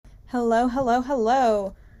Hello, hello,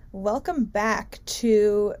 hello. Welcome back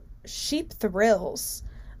to Sheep Thrills.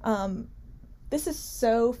 Um, this is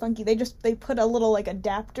so funky. They put a little like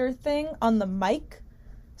adapter thing on the mic,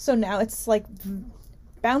 so now it's like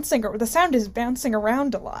bouncing, or the sound is bouncing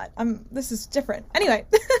around a lot. This is different. Anyway,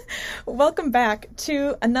 welcome back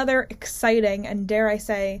to another exciting and, dare I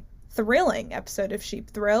say, thrilling episode of Sheep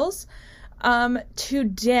Thrills.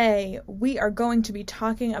 Today we are going to be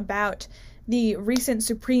talking about the recent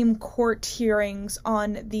Supreme Court hearings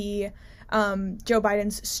on the Joe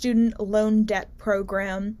Biden's student loan debt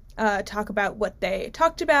program, talk about what they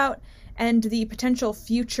talked about and the potential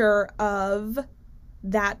future of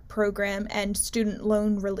that program and student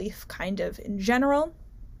loan relief kind of in general.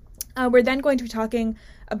 We're then going to be talking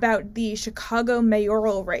about the Chicago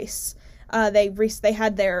mayoral race. They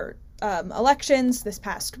had their elections this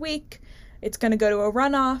past week. It's going to go to a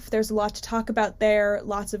runoff. There's a lot to talk about there,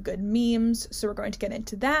 lots of good memes, so we're going to get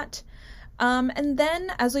into that. And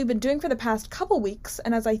then, as we've been doing for the past couple weeks,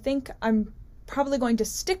 and as I think I'm probably going to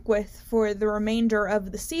stick with for the remainder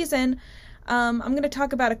of the season, I'm going to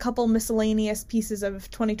talk about a couple miscellaneous pieces of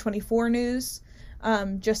 2024 news,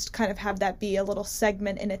 just kind of have that be a little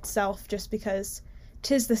segment in itself, just because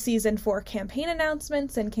 'tis the season for campaign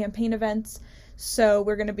announcements and campaign events. So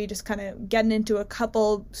we're going to be just kind of getting into a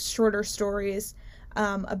couple shorter stories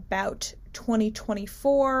about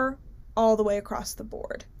 2024 all the way across the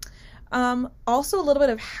board. Also a little bit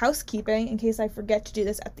of housekeeping in case I forget to do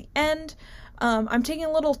this at the end. I'm taking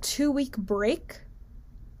a little 2-week break.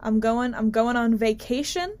 I'm going on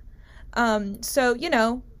vacation. So, you're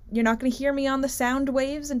not going to hear me on the sound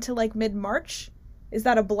waves until like mid-March. Is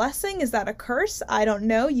that a blessing? Is that a curse? I don't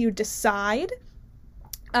know. You decide.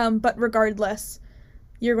 But regardless,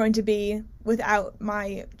 you're going to be without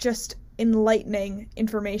my just enlightening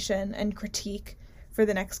information and critique for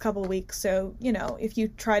the next couple weeks. So, if you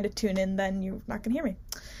try to tune in, then you're not going to hear me.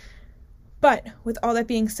 But with all that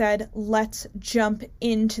being said, let's jump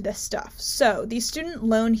into the stuff. So, the student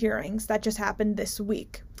loan hearings that just happened this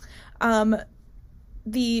week.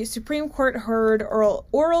 The Supreme Court heard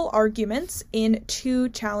oral arguments in 2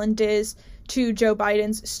 challenges to Joe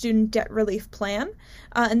Biden's student debt relief plan.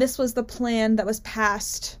 And this was the plan that was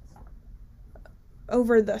passed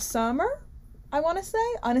over the summer, I want to say.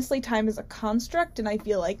 Honestly, time is a construct, and I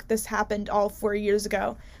feel like this happened all 4 years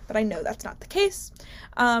ago, but I know that's not the case.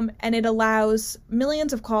 And it allows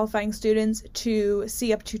millions of qualifying students to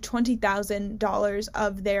see up to $20,000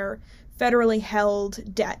 of their federally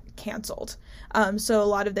held debt canceled. So a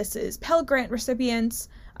lot of this is Pell Grant recipients,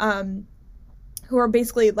 who are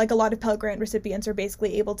basically, like a lot of Pell Grant recipients are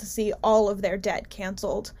basically able to see all of their debt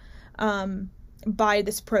canceled by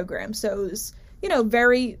this program. So it was,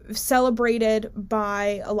 very celebrated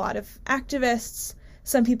by a lot of activists.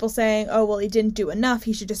 Some people saying, oh, well, he didn't do enough.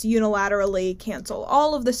 He should just unilaterally cancel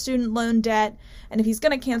all of the student loan debt. And if he's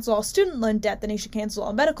going to cancel all student loan debt, then he should cancel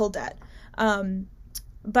all medical debt.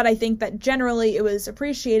 But I think that generally it was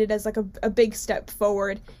appreciated as like a big step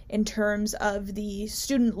forward in terms of the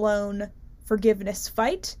student loan forgiveness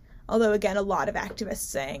fight. Although, again, a lot of activists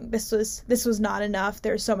saying this was not enough.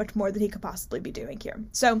 There's so much more that he could possibly be doing here.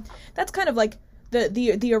 So that's kind of like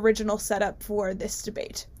the original setup for this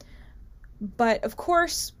debate. But of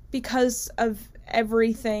course, because of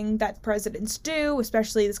everything that presidents do,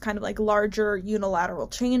 especially this kind of like larger unilateral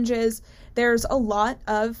changes, there's a lot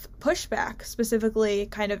of pushback, specifically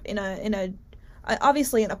kind of in a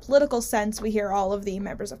obviously in a political sense. We hear all of the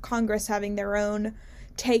members of Congress having their own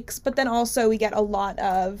takes, but then also we get a lot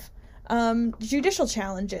of judicial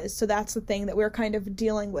challenges. So that's the thing that we're kind of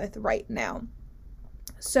dealing with right now.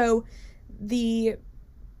 So the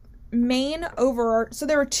main so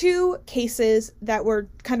there were 2 cases that were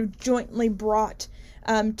kind of jointly brought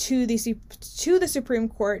to the Supreme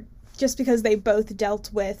Court, just because they both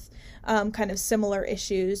dealt with kind of similar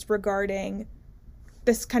issues regarding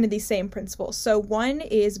this kind of these same principles. So one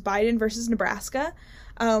is Biden versus Nebraska,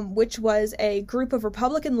 which was a group of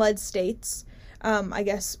Republican-led states, I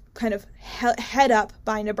guess kind of head up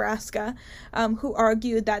by Nebraska, who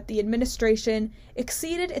argued that the administration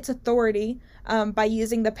exceeded its authority by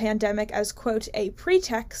using the pandemic as, quote, a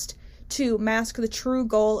pretext to mask the true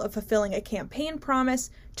goal of fulfilling a campaign promise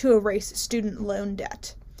to erase student loan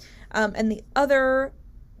debt. And the other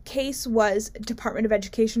case was Department of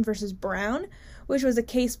Education versus Brown, which was a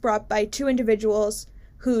case brought by 2 individuals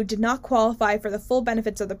who did not qualify for the full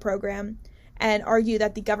benefits of the program and argue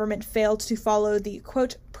that the government failed to follow the,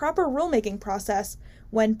 quote, proper rulemaking process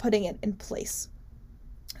when putting it in place.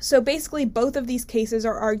 So basically, both of these cases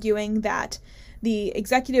are arguing that the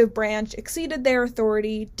executive branch exceeded their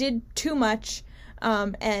authority, did too much,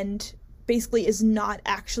 and basically is not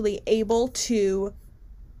actually able to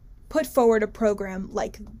put forward a program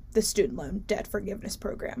like the student loan debt forgiveness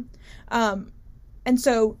program. And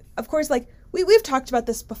so, of course, like, we've talked about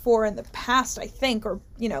this before in the past, I think, or,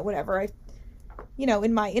 whatever.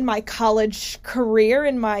 In my college career,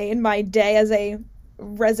 in my day as a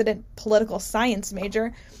resident political science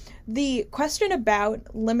major, the question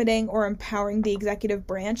about limiting or empowering the executive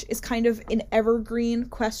branch is kind of an evergreen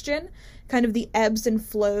question, kind of the ebbs and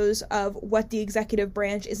flows of what the executive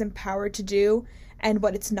branch is empowered to do and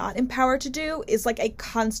what it's not empowered to do is like a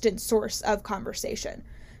constant source of conversation.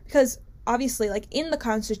 Because obviously, like, in the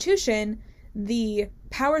Constitution, the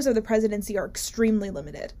powers of the presidency are extremely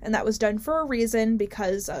limited, and that was done for a reason,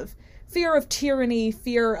 because of fear of tyranny,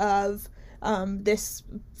 fear of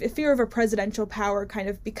fear of a presidential power kind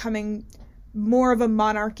of becoming more of a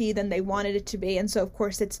monarchy than they wanted it to be. And so, of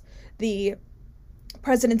course, the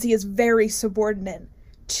presidency is very subordinate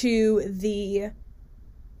to the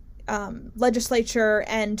legislature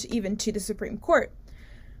and even to the Supreme Court.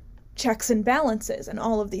 Checks and balances and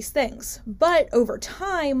all of these things. But over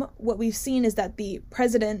time, what we've seen is that the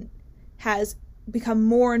president has become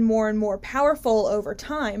more and more and more powerful over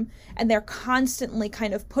time, and they're constantly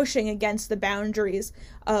kind of pushing against the boundaries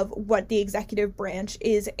of what the executive branch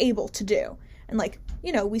is able to do. And, like,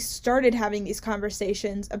 we started having these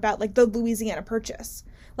conversations about, like, the Louisiana Purchase.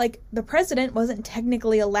 Like, the president wasn't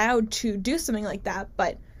technically allowed to do something like that,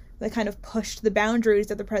 but they kind of pushed the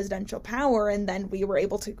boundaries of the presidential power, and then we were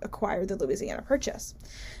able to acquire the Louisiana Purchase.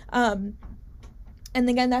 And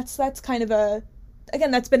again, that's kind of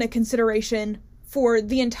that's been a consideration for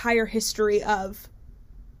the entire history of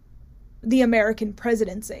the American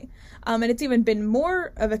presidency. And it's even been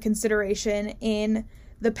more of a consideration in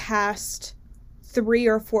the past 3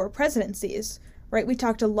 or 4 presidencies, right? We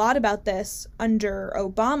talked a lot about this under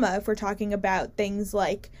Obama, if we're talking about things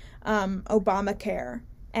like Obamacare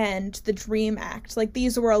and the DREAM Act. Like,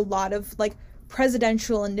 these were a lot of, like,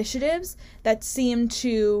 presidential initiatives that seemed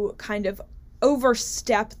to kind of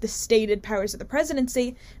overstep the stated powers of the presidency,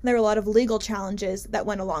 and there were a lot of legal challenges that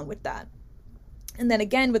went along with that. And then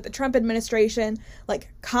again, with the Trump administration, like,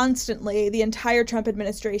 constantly, the entire Trump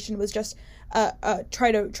administration was just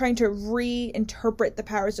trying to reinterpret the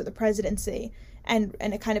powers of the presidency and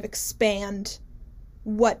kind of expand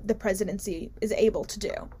what the presidency is able to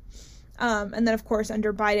do. And then, of course,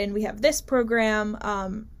 under Biden, we have this program,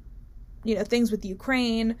 things with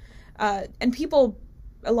Ukraine, and people,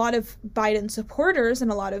 a lot of Biden supporters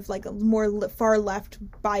and a lot of, like, more far left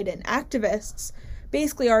Biden activists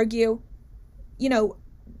basically argue,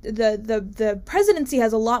 the presidency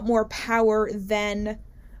has a lot more power than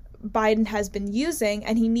Biden has been using,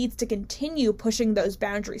 and he needs to continue pushing those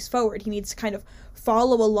boundaries forward. He needs to kind of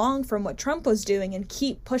follow along from what Trump was doing and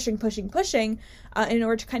keep pushing in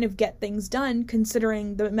order to kind of get things done,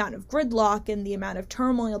 considering the amount of gridlock and the amount of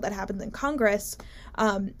turmoil that happens in Congress.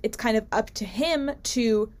 It's kind of up to him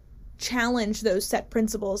to challenge those set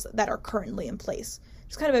principles that are currently in place.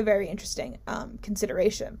 It's kind of a very interesting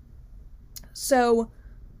consideration. So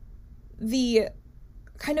the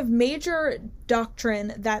kind of major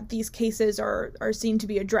doctrine that these cases are seen to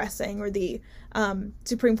be addressing, or the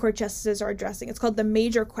Supreme Court justices are addressing, it's called the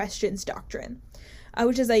Major Questions Doctrine,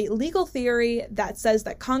 which is a legal theory that says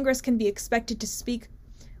that Congress can be expected to speak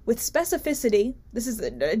with specificity. This is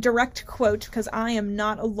a direct quote, because I am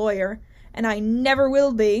not a lawyer, and I never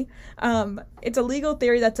will be. It's a legal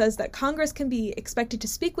theory that says that Congress can be expected to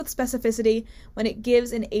speak with specificity when it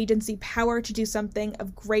gives an agency power to do something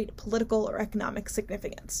of great political or economic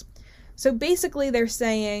significance. So basically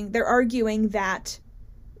they're arguing that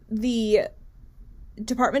the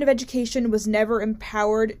Department of Education was never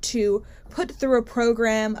empowered to put through a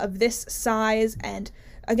program of this size and,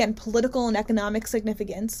 again, political and economic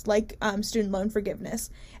significance, like student loan forgiveness,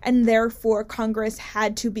 and therefore Congress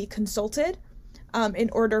had to be consulted in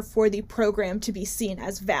order for the program to be seen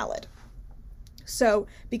as valid. So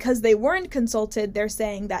because they weren't consulted, they're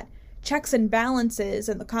saying that checks and balances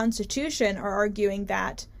and the Constitution are arguing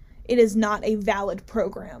that it is not a valid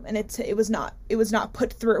program, and it was not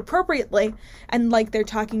put through appropriately. And like they're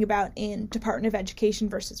talking about in Department of Education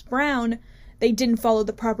versus Brown, they didn't follow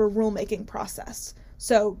the proper rulemaking process.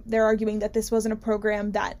 So they're arguing that this wasn't a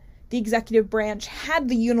program that the executive branch had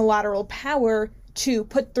the unilateral power to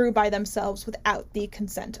put through by themselves without the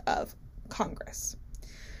consent of Congress.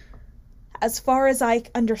 As far as I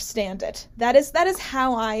understand it, that is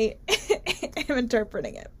how I am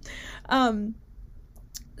interpreting it.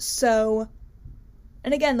 So,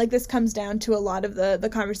 and again, like, this comes down to a lot of the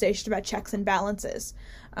conversation about checks and balances.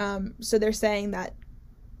 So they're saying that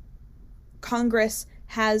Congress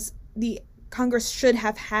has the Congress should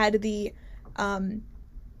have had the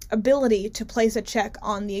ability to place a check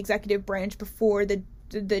on the executive branch before the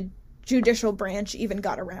judicial branch even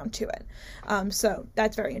got around to it. So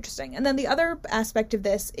that's very interesting. And then the other aspect of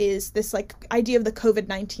this is this like idea of the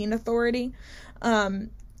COVID-19 authority.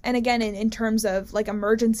 And again, in terms of like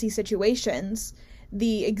emergency situations,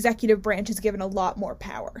 the executive branch is given a lot more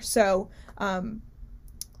power. So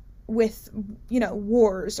with,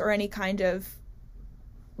 wars or any kind of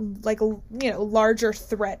like, larger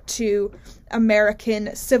threat to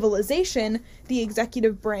American civilization, the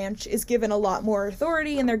executive branch is given a lot more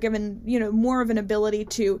authority, and they're given, more of an ability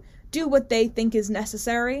to do what they think is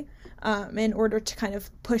necessary in order to kind of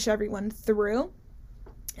push everyone through.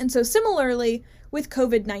 And so similarly with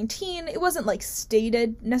COVID-19, it wasn't like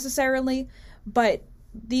stated necessarily, but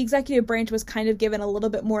the executive branch was kind of given a little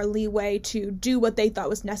bit more leeway to do what they thought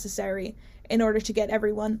was necessary in order to get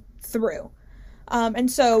everyone through.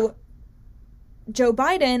 And so Joe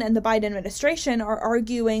Biden and the Biden administration are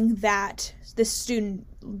arguing that this student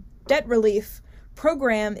debt relief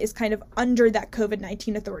program is kind of under that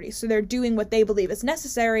COVID-19 authority. So they're doing what they believe is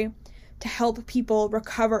necessary to help people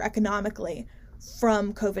recover economically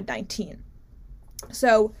from COVID-19.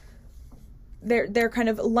 So they're kind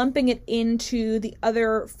of lumping it into the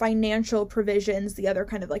other financial provisions, the other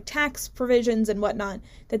kind of like tax provisions and whatnot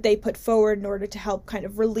that they put forward in order to help kind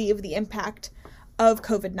of relieve the impact of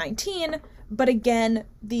COVID-19. But again,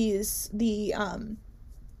 the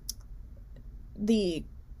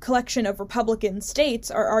collection of Republican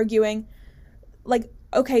states are arguing, like,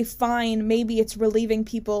 okay, fine, maybe it's relieving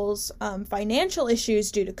people's financial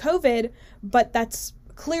issues due to COVID, but that's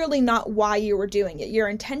clearly not why you were doing it. Your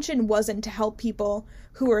intention wasn't to help people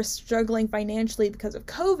who are struggling financially because of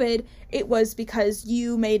COVID. It was because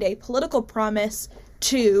you made a political promise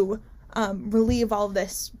to relieve all of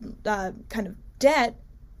this kind of debt.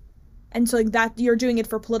 And so like that, you're doing it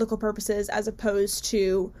for political purposes as opposed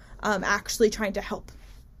to actually trying to help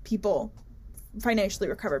people financially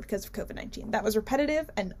recover because of COVID-19. That was repetitive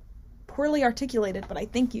and poorly articulated, but I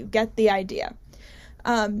think you get the idea.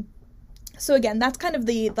 So again, that's kind of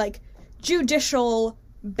the like judicial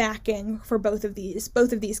backing for both of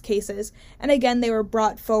these cases. And again, they were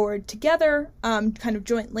brought forward together, kind of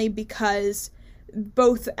jointly, because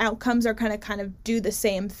both outcomes are kind of do the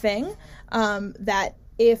same thing. That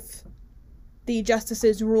if the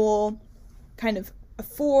justices rule kind of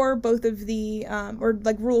for both of the, or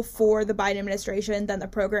like rule for the Biden administration, then the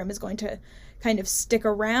program is going to kind of stick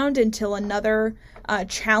around until another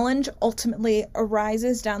challenge ultimately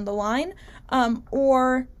arises down the line,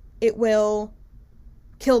 or it will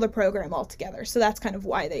kill the program altogether. So that's kind of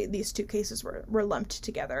why these two cases were lumped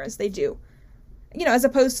together as they do, as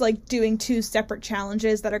opposed to like doing two separate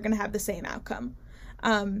challenges that are going to have the same outcome.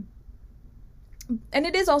 And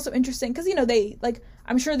it is also interesting because, they, like,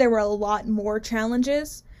 I'm sure there were a lot more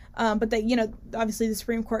challenges, but they, obviously the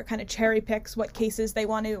Supreme Court kind of cherry picks what cases they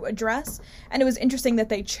want to address. And it was interesting that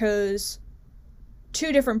they chose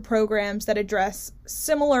two different programs that address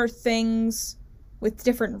similar things with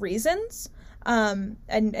different reasons.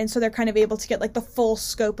 And so they're kind of able to get like the full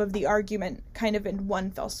scope of the argument kind of in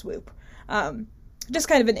one fell swoop. Just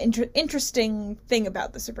kind of an interesting thing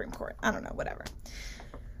about the Supreme Court. I don't know, whatever.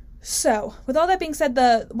 So, with all that being said,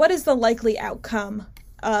 what is the likely outcome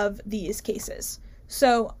of these cases?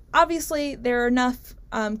 So, obviously, there are enough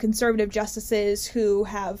conservative justices who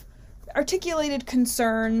have articulated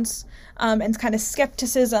concerns and kind of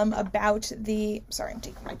skepticism about the... Sorry, I'm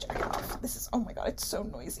taking my jacket off. This is... Oh my god, it's so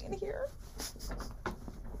noisy in here.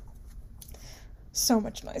 So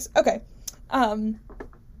much noise. Okay.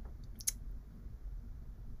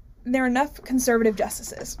 There are enough conservative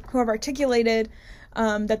justices who have articulated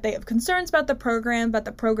that they have concerns about the program, about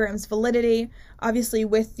the program's validity. Obviously,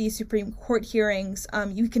 with the Supreme Court hearings,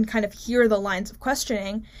 you can kind of hear the lines of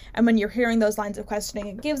questioning, and when you're hearing those lines of questioning,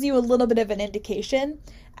 it gives you a little bit of an indication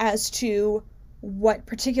as to what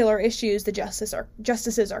particular issues the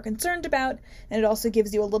justices are concerned about, and it also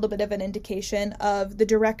gives you a little bit of an indication of the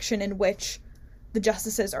direction in which the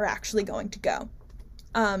justices are actually going to go.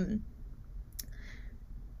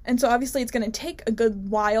 And so obviously it's going to take a good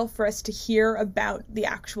while for us to hear about the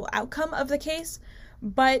actual outcome of the case,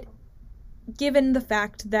 but given the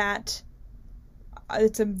fact that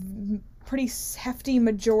it's a pretty hefty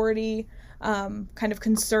majority kind of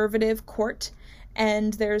conservative court,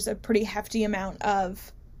 and there's a pretty hefty amount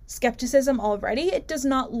of skepticism already, it does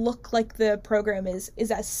not look like the program is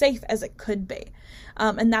as safe as it could be.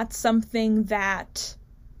 And that's something that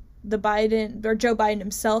Joe Biden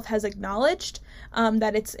himself has acknowledged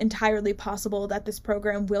that it's entirely possible that this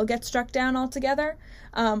program will get struck down altogether.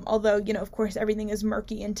 Although, of course, everything is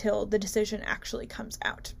murky until the decision actually comes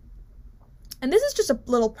out. And this is just a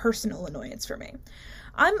little personal annoyance for me.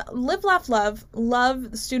 I'm Live, Laugh,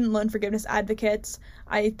 love the student loan forgiveness advocates.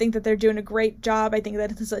 I think that they're doing a great job. I think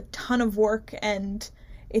that this is a ton of work, and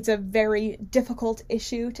it's a very difficult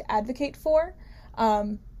issue to advocate for.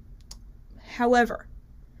 However,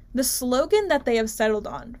 the slogan that they have settled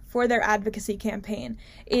on for their advocacy campaign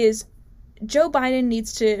is Joe Biden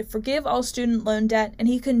needs to forgive all student loan debt, and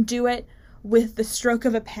he can do it with the stroke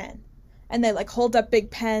of a pen. And they hold up big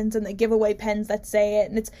pens, and they give away pens that say it,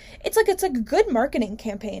 and it's like a good marketing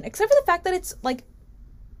campaign, except for the fact that it's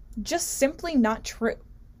just simply not true.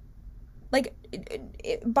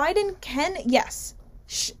 Biden can, yes,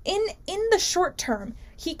 in the short term,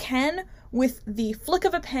 he can, with the flick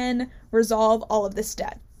of a pen, resolve all of this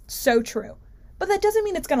debt. So true. But that doesn't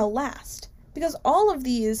mean it's going to last, because all of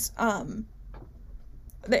these all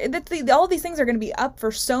of these things are going to be up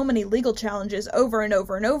for so many legal challenges over and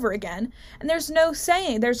over and over again, and there's no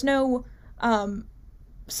saying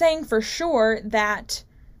for sure that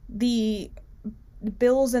the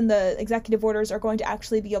bills and the executive orders are going to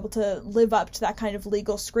actually be able to live up to that kind of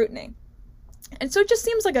legal scrutiny. And so it just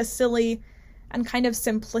seems like a silly and kind of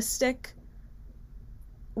simplistic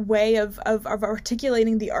way of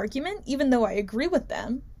articulating the argument, even though I agree with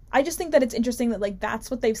them. I just think that it's interesting that that's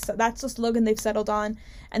the slogan they've settled on,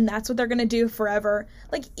 and that's what they're going to do forever.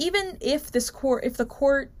 Even if the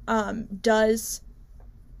court does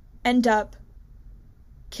end up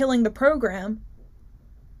killing the program,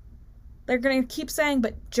 they're going to keep saying,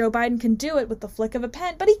 but Joe Biden can do it with the flick of a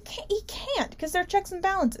pen, but he can't because there are checks and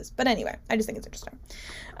balances. But anyway, I just think it's interesting.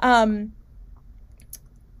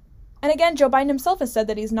 And again, Joe Biden himself has said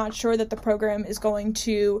that he's not sure that the program is going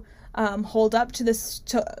to hold up to the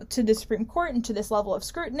Supreme Court and to this level of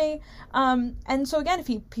scrutiny. And so again,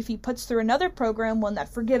 if he puts through another program, one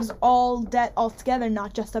that forgives all debt altogether,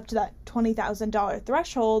 not just up to that $20,000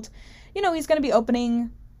 threshold, he's going to be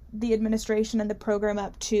opening the administration and the program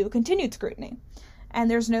up to continued scrutiny.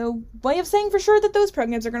 And there's no way of saying for sure that those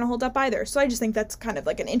programs are going to hold up either. So I just think that's kind of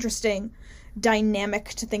an interesting dynamic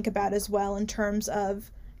to think about as well, in terms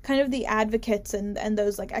of kind of the advocates and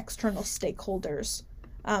those external stakeholders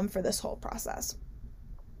for this whole process.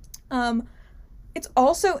 It's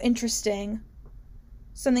also interesting,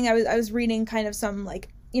 something I was reading kind of some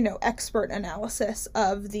expert analysis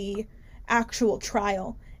of the actual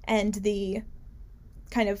trial and the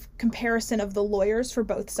kind of comparison of the lawyers for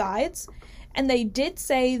both sides. And they did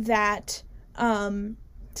say that some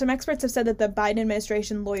experts have said that the Biden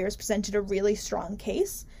administration lawyers presented a really strong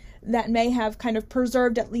case that may have kind of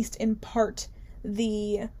preserved, at least in part,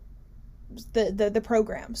 the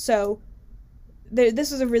program. So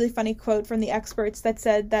this was a really funny quote from the experts that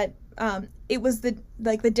said that it was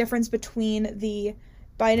the difference between the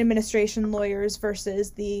Biden administration lawyers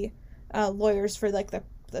versus the lawyers for the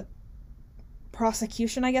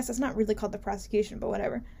prosecution, I guess. It's not really called the prosecution, but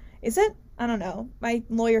whatever. Is it? I don't know. My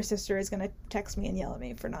lawyer sister is going to text me and yell at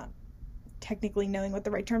me for not technically knowing what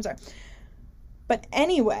the right terms are. But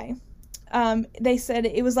anyway, they said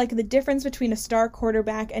it was the difference between a star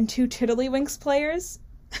quarterback and two Tiddlywinks players.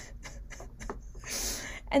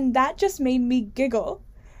 And that just made me giggle,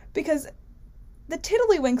 because the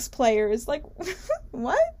Tiddlywinks players,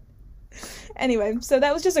 what? Anyway, so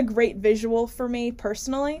that was just a great visual for me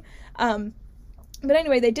personally. But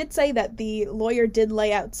anyway, they did say that the lawyer did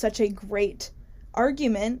lay out such a great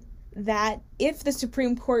argument that if the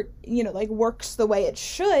Supreme Court, works the way it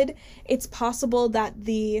should, it's possible that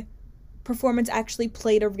the performance actually will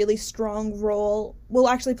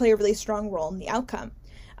actually play a really strong role in the outcome.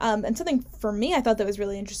 And something for me, I thought that was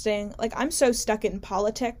really interesting. I'm so stuck in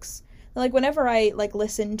politics. Whenever I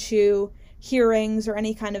listen to hearings or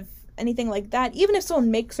anything like that, even if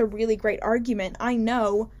someone makes a really great argument, I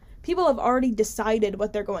know people have already decided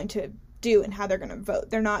what they're going to do and how they're going to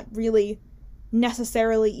vote. They're not really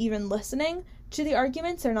necessarily even listening to the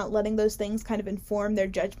arguments. They're not letting those things kind of inform their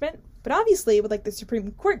judgment. But obviously, with the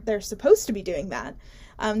Supreme Court, they're supposed to be doing that.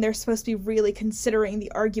 They're supposed to be really considering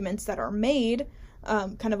the arguments that are made,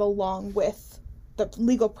 kind of along with the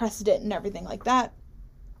legal precedent and everything like that.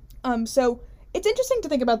 So it's interesting to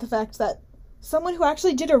think about the fact that someone who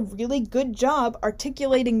actually did a really good job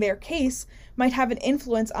articulating their case might have an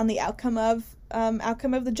influence on the outcome of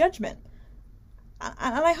the judgment. And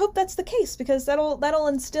I hope that's the case, because that'll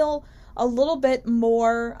instill a little bit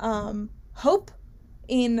more hope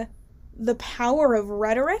in the power of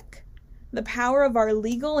rhetoric, the power of our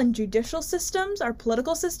legal and judicial systems, our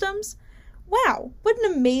political systems, wow, what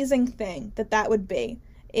an amazing thing that would be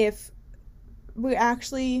if we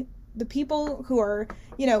actually, the people who are,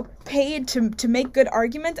 paid to make good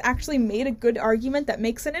arguments actually made a good argument that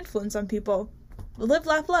makes an influence on people. Live,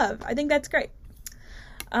 laugh, love. I think that's great.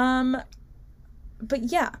 But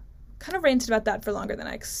yeah, kind of ranted about that for longer than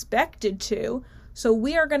I expected to. So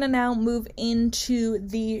we are going to now move into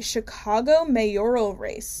the Chicago mayoral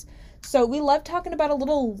race. So we love talking about a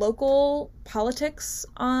little local politics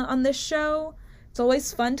on this show. It's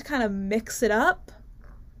always fun to kind of mix it up.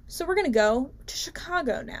 So we're going to go to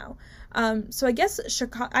Chicago now. So I guess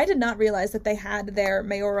Chicago, I did not realize that they had their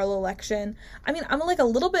mayoral election. I mean, I'm like a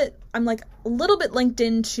little bit linked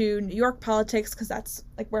into New York politics because that's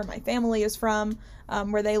like where my family is from,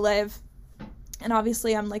 where they live. And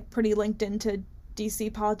obviously I'm like pretty linked into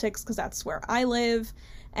DC politics because that's where I live,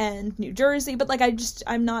 and New Jersey, but like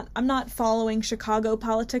I'm not following Chicago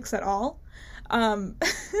politics at all.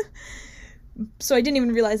 So I didn't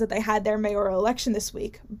even realize that they had their mayoral election this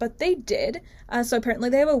week, but they did. So apparently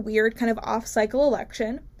they have a weird kind of off-cycle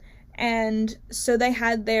election, and so they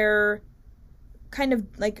had their kind of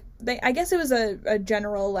like, I guess it was a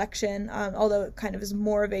general election, although it kind of is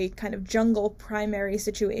more of a kind of jungle primary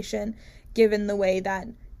situation, given the way that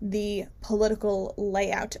the political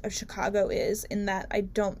layout of Chicago is, in that I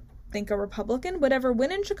don't think a Republican would ever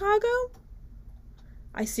win in Chicago.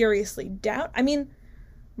 I seriously doubt. I mean,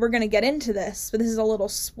 we're going to get into this, but this is a little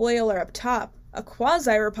spoiler up top. A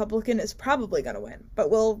quasi-Republican is probably going to win, but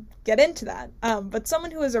we'll get into that. But someone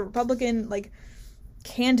who is a Republican, like,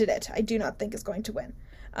 candidate, I do not think is going to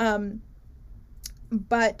win.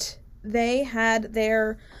 But they had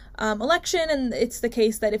their election, and it's the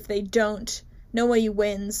case that if they don't, nobody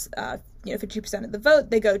wins, 50% of the vote,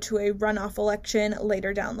 they go to a runoff election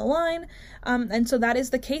later down the line. And so that is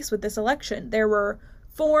the case with this election. There were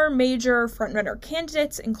 4 major frontrunner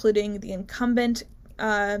candidates, including the incumbent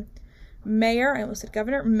mayor, I almost said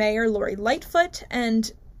governor, Mayor Lori Lightfoot,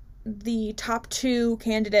 and the top 2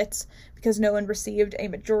 candidates, because no one received a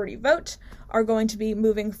majority vote, are going to be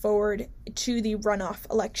moving forward to the runoff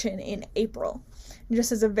election in April. And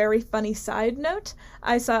just as a very funny side note,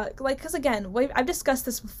 I saw, because again, I've discussed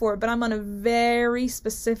this before, but I'm on a very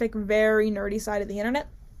specific, very nerdy side of the internet,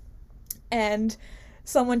 and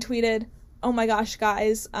someone tweeted, "Oh my gosh,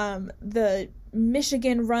 guys, the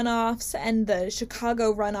Michigan runoffs and the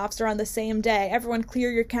Chicago runoffs are on the same day. Everyone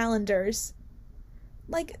clear your calendars."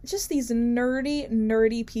 Like, just these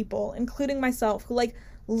nerdy people, including myself, who, like,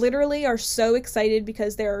 literally are so excited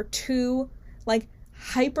because there are 2, like,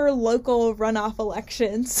 hyper-local runoff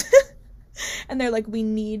elections. And they're like, we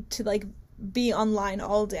need to, like, be online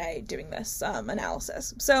all day doing this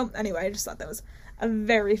analysis. So, anyway, I just thought that was a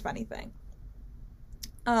very funny thing.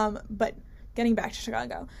 But getting back to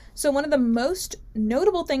Chicago. So one of the most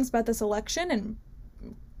notable things about this election, and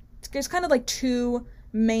there's kind of like 2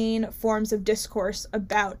 main forms of discourse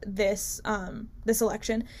about this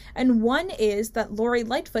election, and one is that Lori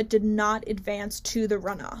Lightfoot did not advance to the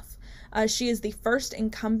runoff. She is the first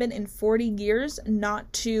incumbent in 40 years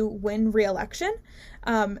not to win re-election.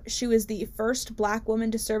 She was the first Black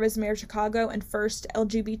woman to serve as mayor of Chicago and first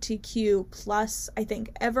LGBTQ plus, I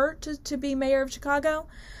think, ever to be mayor of Chicago.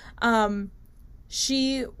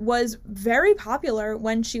 She was very popular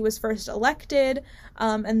when she was first elected,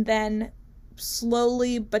 and then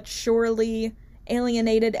slowly but surely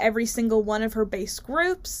alienated every single one of her base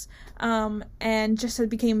groups, and just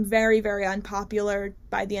became very, very unpopular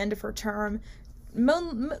by the end of her term,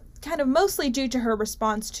 kind of mostly due to her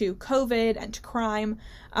response to COVID and to crime,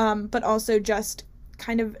 but also just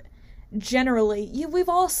kind of generally, we've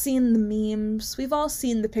all seen the memes, we've all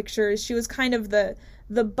seen the pictures. She was kind of the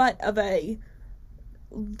butt of a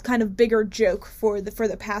kind of bigger joke for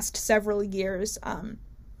the past several years,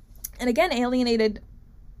 and again alienated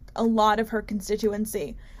a lot of her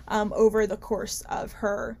constituency over the course of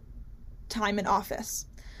her time in office.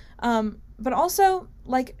 But also,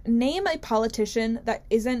 like, name a politician that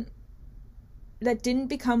didn't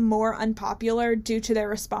become more unpopular due to their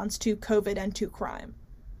response to COVID and to crime.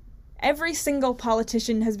 Every single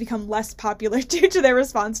politician has become less popular due to their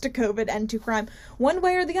response to COVID and to crime, one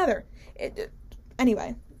way or the other.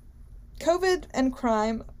 Anyway, COVID and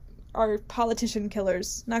crime are politician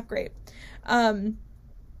killers. Not great.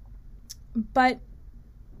 But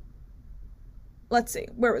let's see.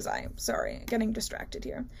 Where was I? Sorry, getting distracted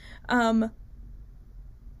here.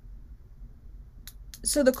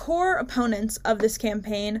 So the core opponents of this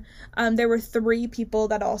campaign, there were 3 people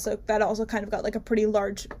that also kind of got like a pretty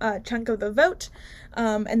large chunk of the vote,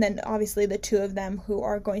 and then obviously the 2 of them who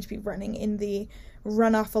are going to be running in the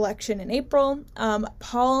runoff election in April.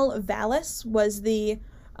 Paul Vallas was the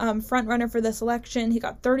front runner for this election. He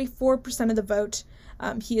got 34% of the vote.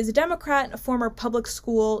 He is a Democrat, a former public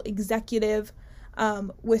school executive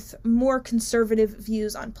with more conservative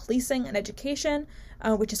views on policing and education,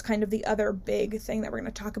 which is kind of the other big thing that we're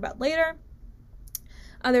going to talk about later.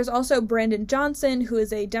 There's also Brandon Johnson, who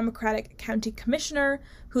is a Democratic county commissioner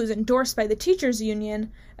who is endorsed by the teachers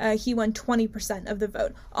union. He won 20% of the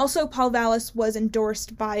vote. Also, Paul Vallas was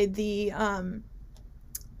endorsed by the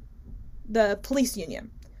police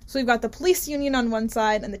union. So we've got the police union on one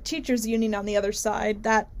side and the teachers union on the other side.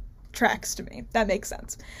 That tracks to me. That makes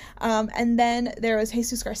sense. And then there is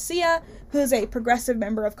Jesus Garcia, who is a progressive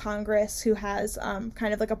member of Congress who has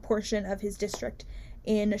kind of like a portion of his district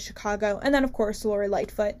in Chicago. And then, of course, Lori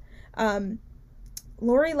Lightfoot.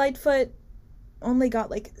 Lori Lightfoot only got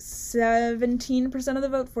like 17% of the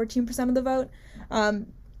vote, 14% of the vote.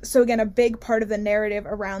 So again, a big part of the narrative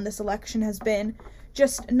around this election has been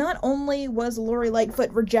just not only was Lori Lightfoot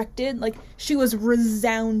rejected, like she was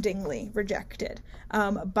resoundingly rejected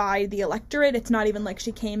by the electorate. It's not even like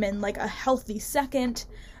she came in like a healthy second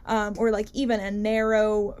or like even a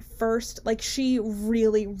narrow first. Like she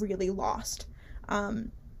really, really lost.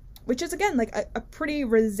 Which is, again, like a pretty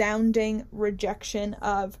resounding rejection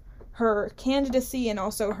of her candidacy and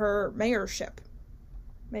also her mayorship.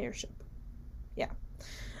 Yeah.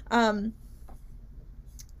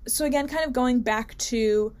 So again, kind of going back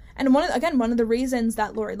to, and one of the reasons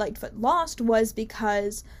that Lori Lightfoot lost was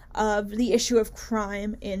because of the issue of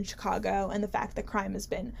crime in Chicago and the fact that crime has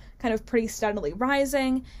been kind of pretty steadily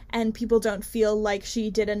rising and people don't feel like she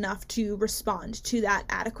did enough to respond to that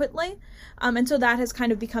adequately. And so that has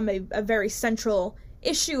kind of become a very central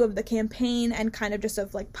issue of the campaign and kind of just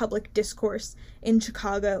of like public discourse in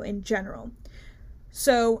Chicago in general.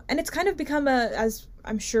 So, and it's kind of become as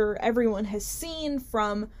I'm sure everyone has seen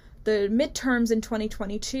from the midterms in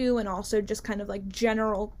 2022 and also just kind of like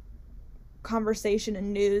general conversation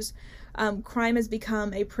and news, crime has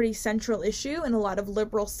become a pretty central issue in a lot of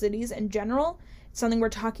liberal cities in general. It's something we're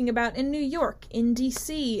talking about in New York, in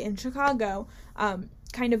DC, in Chicago,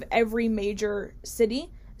 kind of every major city,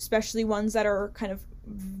 especially ones that are kind of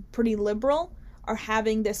pretty liberal, are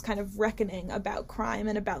having this kind of reckoning about crime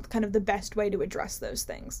and about kind of the best way to address those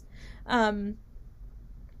things.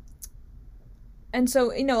 And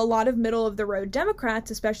so, a lot of middle-of-the-road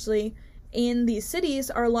Democrats, especially in these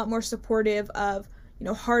cities, are a lot more supportive of,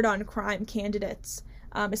 hard-on crime candidates,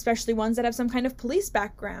 especially ones that have some kind of police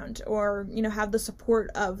background or, have the support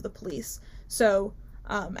of the police. So,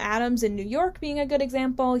 Adams in New York being a good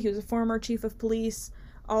example. He was a former chief of police.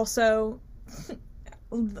 Also,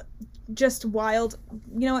 just wild.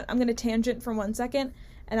 You know what? I'm going to tangent for 1 second,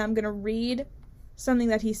 and I'm going to read something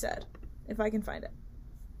that he said, if I can find it.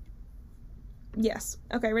 Yes.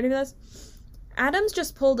 Okay, ready for this? Adams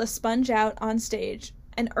just pulled a sponge out on stage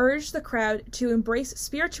and urged the crowd to embrace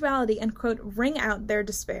spirituality and, quote, wring out their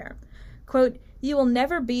despair. Quote, you will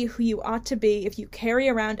never be who you ought to be if you carry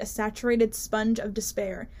around a saturated sponge of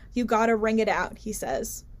despair. You gotta wring it out, he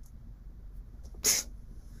says.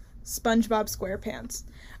 SpongeBob SquarePants.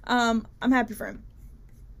 I'm happy for him.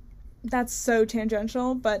 That's so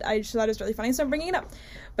tangential, but I just thought it was really funny, so I'm bringing it up.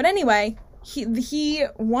 But anyway, he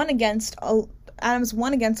won against, Adams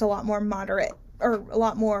won against a lot more moderate, or a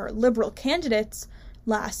lot more liberal candidates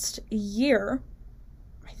last year.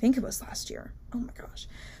 I think it was last year. Oh my gosh.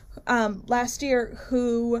 Last year,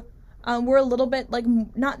 who were a little bit, like,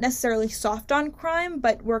 not necessarily soft on crime,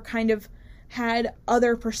 but were kind of had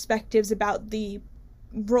other perspectives about the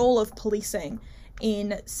role of policing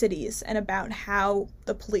in cities and about how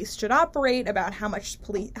the police should operate, about how much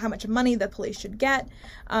money the police should get.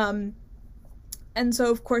 And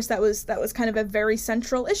so, of course, that was kind of a very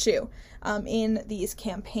central issue in these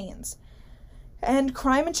campaigns. And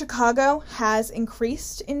crime in Chicago has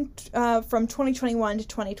increased from 2021 to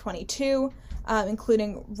 2022,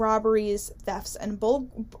 including robberies, thefts, and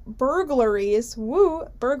burglaries.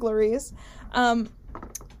 Burglaries.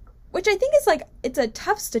 Which I think is it's a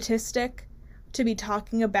tough statistic to be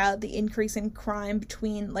talking about the increase in crime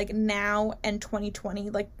between now and 2020,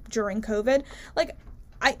 during COVID.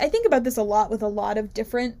 I think about this a lot with a lot of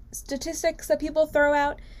different statistics that people throw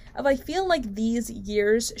out. I feel like these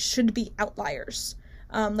years should be outliers.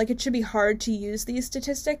 It should be hard to use these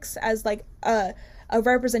statistics as a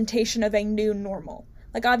representation of a new normal.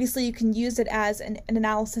 Obviously you can use it as an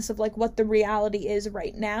analysis of what the reality is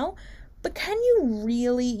right now, but can you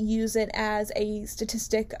really use it as a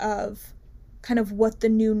statistic of kind of what the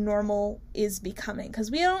new normal is becoming?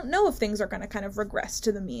 Because we don't know if things are going to kind of regress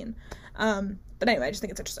to the mean. But anyway, I just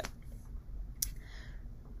think it's interesting.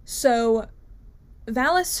 So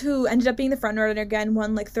Vallas, who ended up being the front runner again,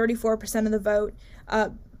 won 34% of the vote.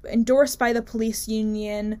 endorsed by the police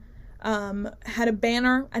union, had a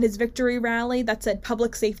banner at his victory rally that said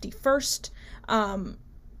public safety first.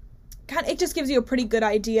 It just gives you a pretty good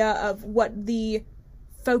idea of what the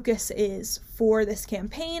focus is for this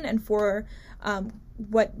campaign and for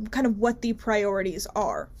what the priorities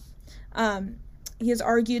are. He has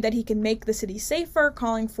argued that he can make the city safer,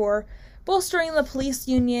 calling for bolstering the police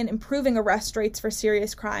union, improving arrest rates for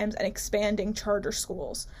serious crimes, and expanding charter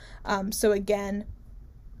schools. So again,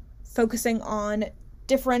 focusing on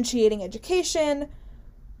differentiating education,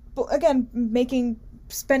 again,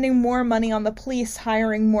 spending more money on the police,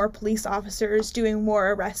 hiring more police officers, doing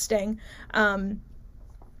more arresting,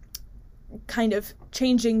 kind of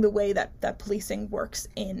changing the way that policing works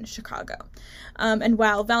in Chicago. And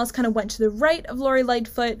while Vallas kind of went to the right of Lori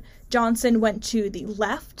Lightfoot, Johnson went to the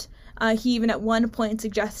left. He even at one point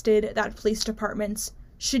suggested that police departments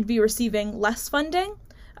should be receiving less funding,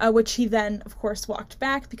 which he then, of course, walked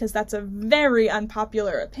back because that's a very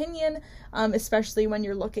unpopular opinion, especially when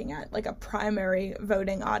you're looking at like a primary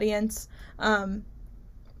voting audience. That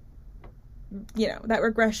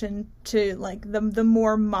regression to like the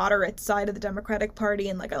more moderate side of the Democratic Party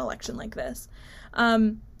in like an election like this.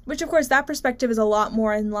 Which, of course, that perspective is a lot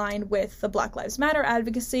more in line with the Black Lives Matter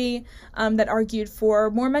advocacy that argued for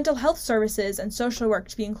more mental health services and social work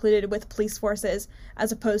to be included with police forces,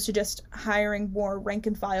 as opposed to just hiring more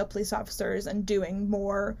rank-and-file police officers and doing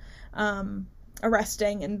more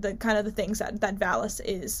arresting and the kind of the things that Vallas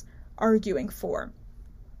is arguing for.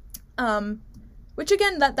 Which,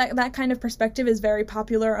 again, that kind of perspective is very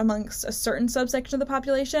popular amongst a certain subsection of the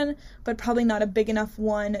population, but probably not a big enough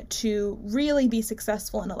one to really be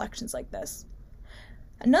successful in elections like this.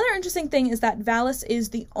 Another interesting thing is that Vallas is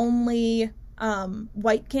the only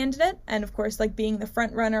white candidate, and of course, like being the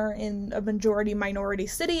front runner in a majority-minority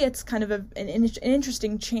city, it's kind of an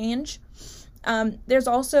interesting change. He's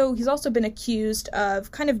also been accused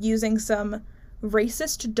of kind of using some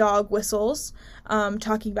racist dog whistles,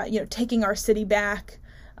 talking about, taking our city back,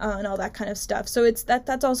 and all that kind of stuff. So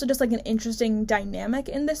that's also just like an interesting dynamic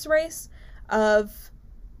in this race of,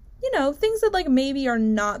 things that like maybe are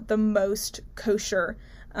not the most kosher.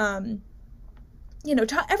 Anytime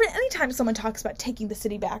someone talks about taking the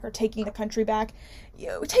city back or taking the country back,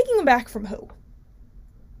 taking them back from who?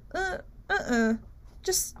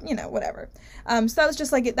 Just, whatever. So that was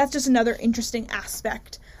just like, that's just another interesting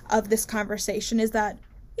aspect of this conversation is that,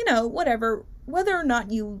 whether or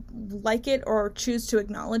not you like it or choose to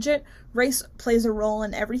acknowledge it, race plays a role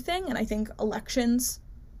in everything. And I think elections,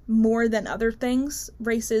 more than other things,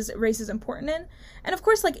 race is important in. And of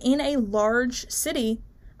course, like in a large city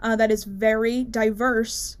that is very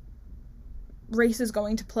diverse, race is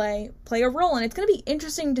going to play a role. And it's going to be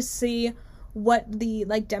interesting to see what the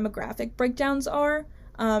like demographic breakdowns are.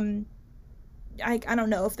 I don't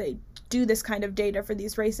know if they do this kind of data for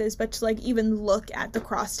these races, but to like even look at the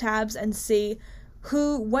crosstabs and see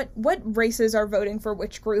what races are voting for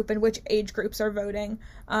which group and which age groups are voting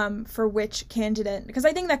for which candidate, because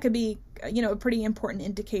I think that could be a pretty important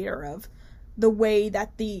indicator of the way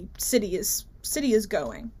that the city is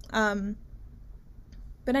going.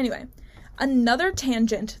 But anyway, another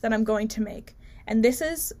tangent that I'm going to make, and this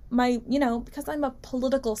is my, because I'm a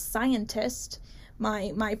political scientist,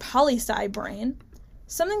 my poli-sci brain,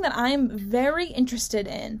 something that I'm very interested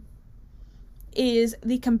in is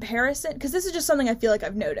the comparison, because this is just something I feel like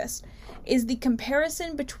I've noticed, is the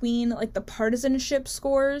comparison between like the partisanship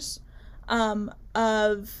scores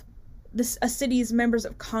of a city's members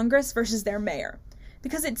of Congress versus their mayor.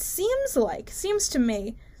 Because it seems to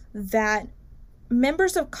me that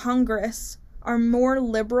members of Congress are more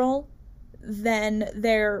liberal than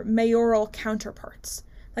their mayoral counterparts.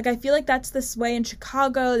 Like, I feel like that's this way in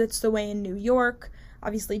Chicago, that's the way in New York.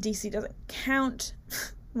 Obviously, DC doesn't count,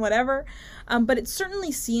 whatever. But it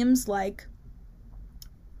certainly seems like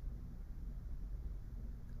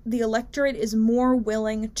the electorate is more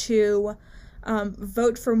willing to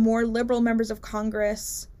vote for more liberal members of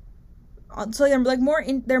Congress. So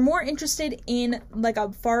they're more interested in like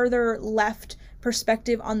a farther left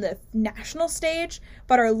perspective on the national stage,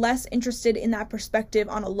 but are less interested in that perspective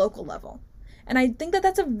on a local level. And I think that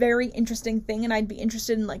that's a very interesting thing, and I'd be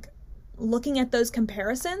interested in like looking at those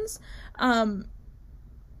comparisons. I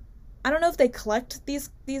don't know if they collect this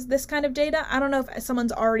kind of data. I don't know if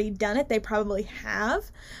someone's already done it. They probably have.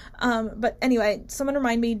 But anyway, someone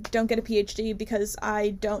remind me, don't get a PhD, because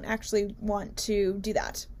I don't actually want to do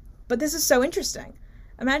that. But this is so interesting.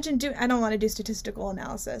 Imagine I don't want to do statistical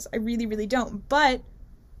analysis. I really, really don't. But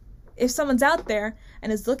if someone's out there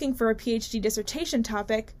and is looking for a PhD dissertation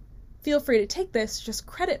topic, feel free to take this. Just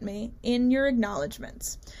credit me in your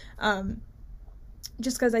acknowledgments.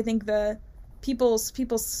 just because I think the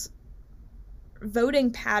people's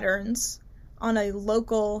voting patterns on a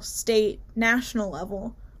local, state, national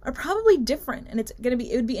level are probably different, and it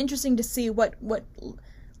would be interesting to see what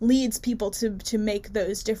leads people to make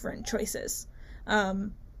those different choices.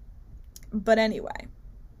 But anyway,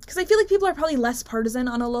 because I feel like people are probably less partisan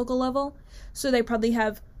on a local level, so they're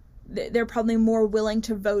probably more willing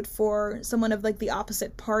to vote for someone of like the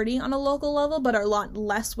opposite party on a local level, but are a lot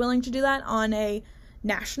less willing to do that on a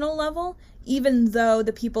national level, even though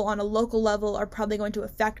the people on a local level are probably going to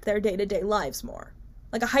affect their day-to-day lives more.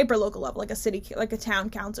 Like a hyper-local level, like a town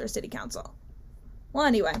council or city council. Well,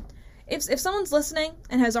 anyway, if someone's listening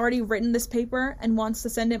and has already written this paper and wants to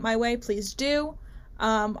send it my way, please do.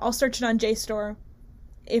 I'll search it on JSTOR.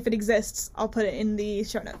 If it exists, I'll put it in the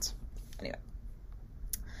show notes. Anyway.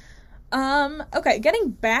 Okay, getting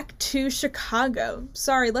back to Chicago.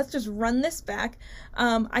 Sorry, let's just run this back.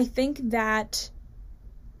 I think that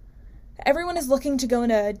everyone is looking to go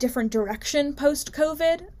in a different direction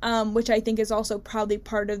post-COVID, which I think is also probably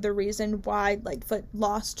part of the reason why Lightfoot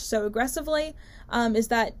lost so aggressively, is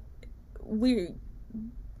that we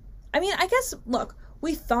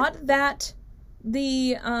thought that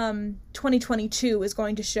the 2022 was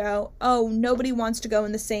going to show, nobody wants to go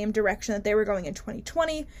in the same direction that they were going in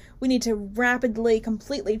 2020. We need to rapidly,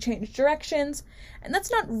 completely change directions. And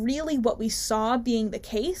that's not really what we saw being the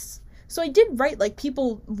case. So I did write,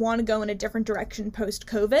 people want to go in a different direction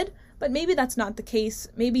post-COVID, but maybe that's not the case.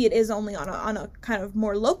 Maybe it is only on a kind of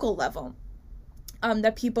more local level.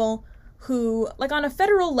 That people who, on a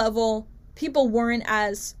federal level, people weren't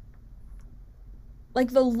as,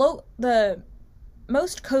 the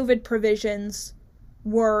most COVID provisions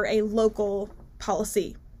were a local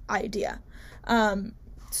policy idea.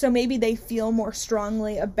 So maybe they feel more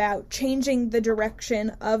strongly about changing the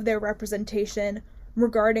direction of their representation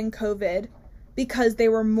regarding COVID because they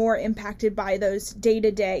were more impacted by those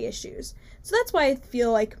day-to-day issues. So that's why I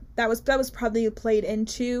feel like that was probably played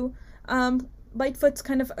into Lightfoot's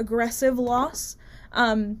kind of aggressive loss.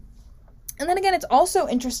 And then again, it's also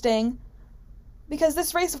interesting because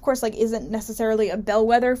this race, of course, isn't necessarily a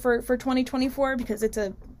bellwether for 2024 because it's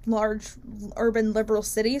a large urban liberal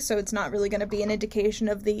city, so it's not really going to be an indication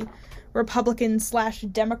of the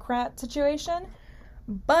Republican/Democrat situation.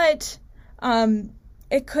 But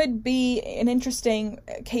it could be an interesting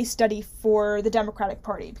case study for the Democratic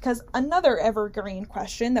Party, because another evergreen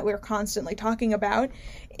question that we're constantly talking about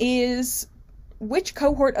is which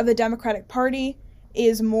cohort of the Democratic Party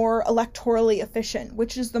is more electorally efficient,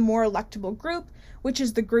 which is the more electable group, which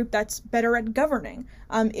is the group that's better at governing.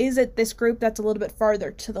 Is it this group that's a little bit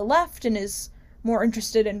farther to the left and is more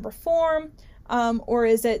interested in reform, or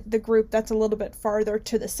is it the group that's a little bit farther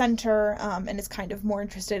to the center and is kind of more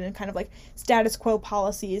interested in kind of status quo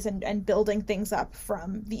policies and building things up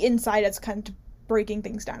from the inside as kind of breaking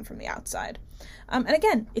things down from the outside? And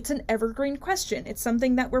again, it's an evergreen question. It's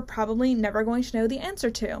something that we're probably never going to know the answer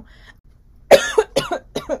to.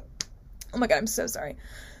 Oh my god, I'm so sorry.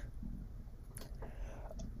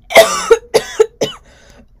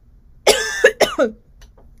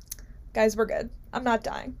 Guys, we're good. I'm not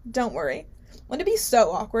dying. Don't worry. Wouldn't it be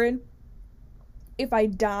so awkward if I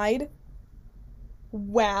died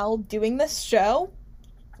while doing this show?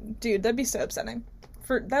 Dude, that'd be so upsetting.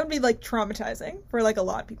 That would be traumatizing for a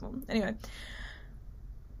lot of people. Anyway.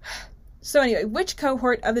 So anyway, which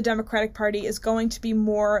cohort of the Democratic Party is going to be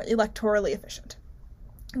more electorally efficient?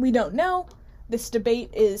 We don't know. This debate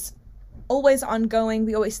is always ongoing.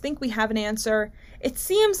 We always think we have an answer. It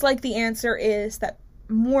seems like the answer is that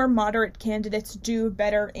more moderate candidates do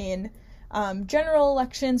better in general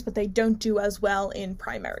elections, but they don't do as well in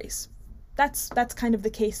primaries. That's kind of the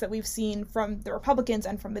case that we've seen from the Republicans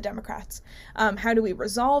and from the Democrats. How do we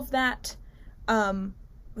resolve that?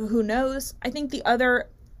 Who knows? I think the other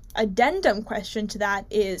addendum question to that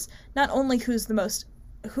is not only who's the most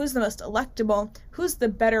electable, who's the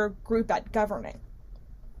better group at governing.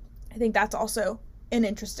 I think that's also an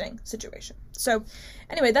interesting situation. So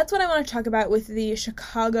anyway, that's what I want to talk about with the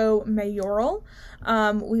Chicago mayoral.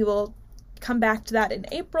 We will come back to that in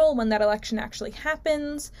April when that election actually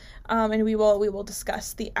happens, and we will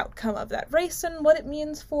discuss the outcome of that race and what it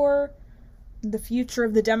means for the future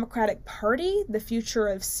of the Democratic Party, the future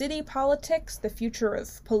of city politics, the future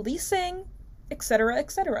of policing, etc.,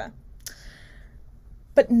 etc.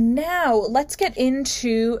 But now, let's get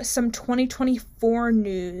into some 2024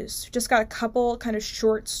 news. Just got a couple kind of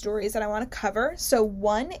short stories that I want to cover. So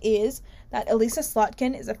one is that Elisa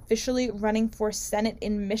Slotkin is officially running for Senate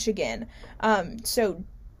in Michigan. So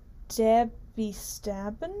Debbie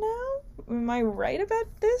Stabenow? Am I right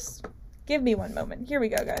about this? Give me one moment. Here we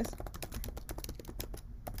go, guys.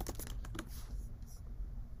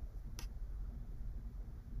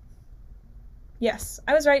 Yes,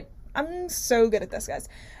 I was right. I'm so good at this, guys.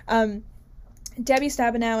 Debbie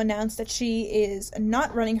Stabenow announced that she is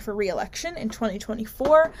not running for re-election in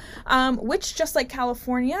 2024, which, just like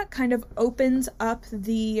California, kind of opens up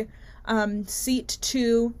the seat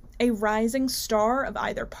to a rising star of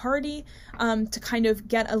either party to kind of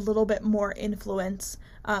get a little bit more influence.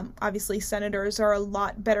 Obviously, senators are a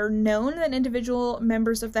lot better known than individual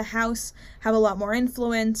members of the House, have a lot more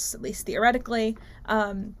influence, at least theoretically.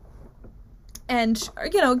 And,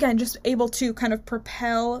 again, just able to kind of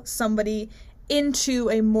propel somebody into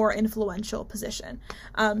a more influential position.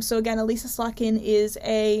 So again, Elissa Slotkin is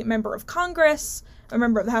a member of Congress, a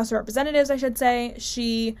member of the House of Representatives, I should say.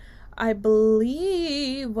 She, I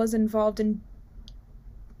believe, was involved in...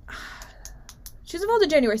 She's involved in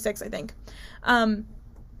January 6th, I think.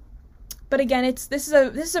 But again, this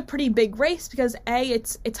is a pretty big race because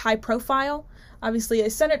it's high profile. Obviously, a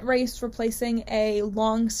Senate race replacing a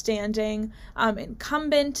long-standing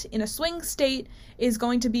incumbent in a swing state is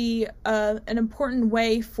going to be an important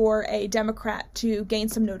way for a Democrat to gain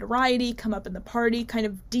some notoriety, come up in the party, kind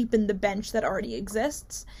of deepen the bench that already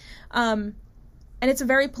exists. And it's a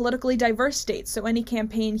very politically diverse state, so any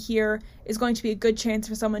campaign here is going to be a good chance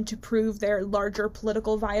for someone to prove their larger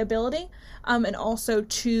political viability, and also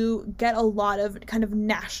to get a lot of kind of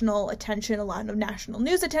national attention, a lot of national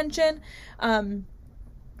news attention,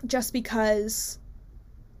 just because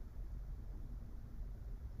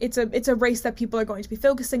it's a race that people are going to be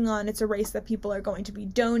focusing on. It's a race that people are going to be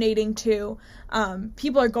donating to.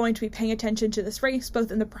 People are going to be paying attention to this race,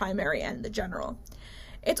 both in the primary and the general.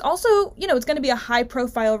 It's also, it's going to be a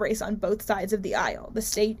high-profile race on both sides of the aisle. The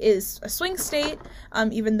state is a swing state,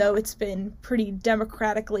 even though it's been pretty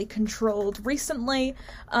democratically controlled recently.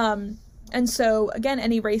 And so, again,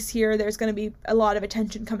 any race here, there's going to be a lot of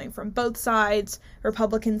attention coming from both sides.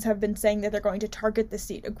 Republicans have been saying that they're going to target the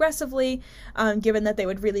seat aggressively, given that they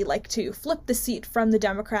would really like to flip the seat from the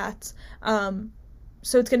Democrats.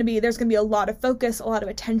 So there's going to be a lot of focus, a lot of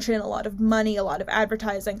attention, a lot of money, a lot of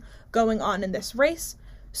advertising going on in this race.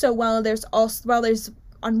 So while there's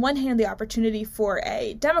on one hand the opportunity for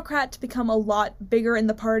a Democrat to become a lot bigger in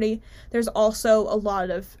the party, there's also a lot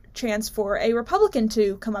of chance for a Republican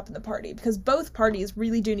to come up in the party, because both parties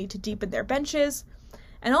really do need to deepen their benches,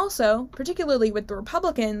 and also, particularly with the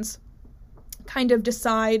Republicans, kind of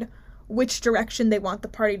decide which direction they want the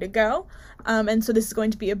party to go. And so this is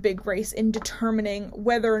going to be a big race in determining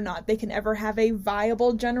whether or not they can ever have a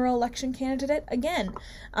viable general election candidate again.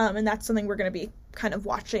 And that's something we're going to be kind of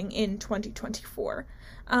watching in 2024.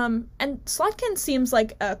 And Slotkin seems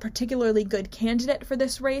like a particularly good candidate for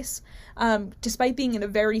this race. Despite being in a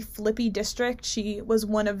very flippy district, she was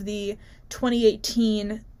one of the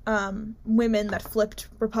 2018 women that flipped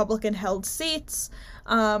Republican-held seats,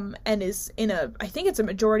 and is I think it's a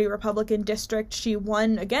majority Republican district. She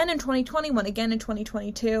won again in 2020, won again in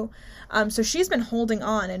 2022. So she's been holding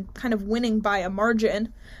on and kind of winning by a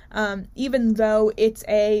margin, even though it's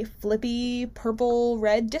a flippy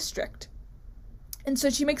purple-red district. And so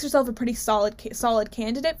she makes herself a pretty solid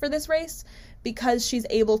candidate for this race because she's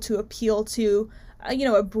able to appeal to,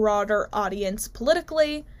 a broader audience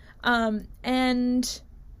politically, and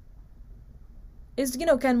is,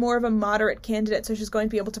 again, more of a moderate candidate, so she's going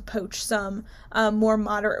to be able to poach some more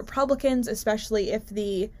moderate Republicans, especially if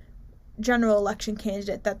the general election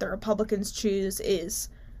candidate that the Republicans choose is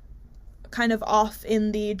kind of off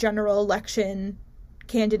in the general election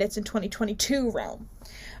candidates in 2022 realm.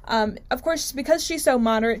 Of course, because she's so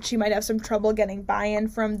moderate, she might have some trouble getting buy-in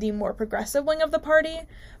from the more progressive wing of the party,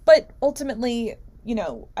 but ultimately,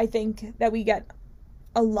 I think that we get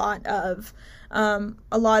a lot of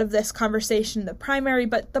this conversation in the primary,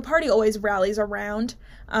 but the party always rallies around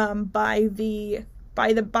by the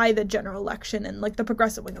general election, and like the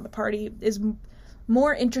progressive wing of the party is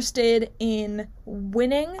more interested in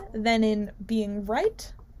winning than in being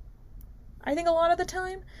right, I think, a lot of the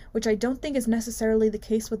time, which I don't think is necessarily the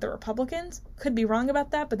case with the Republicans. Could be wrong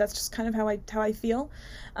about that, but that's just kind of how I feel.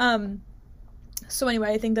 So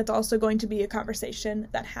anyway, I think that's also going to be a conversation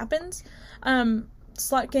that happens.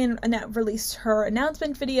 Slotkin released her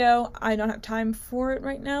announcement video. I don't have time for it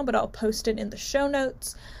right now, but I'll post it in the show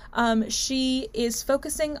notes. She is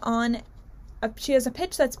focusing on she has a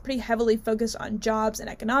pitch that's pretty heavily focused on jobs and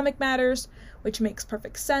economic matters, which makes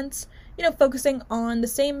perfect sense. Focusing on the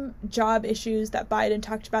same job issues that Biden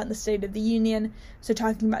talked about in the State of the Union. So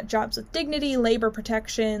talking about jobs with dignity, labor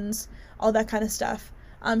protections, all that kind of stuff.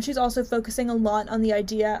 She's also focusing a lot on the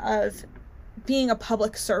idea of being a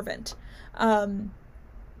public servant.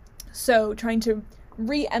 So trying to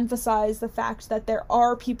re-emphasize the fact that there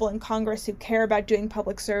are people in Congress who care about doing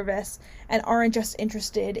public service and aren't just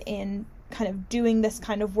interested in kind of doing this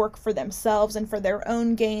kind of work for themselves and for their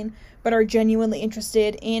own gain, but are genuinely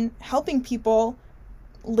interested in helping people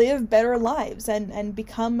live better lives and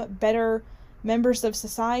become better members of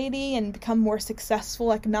society and become more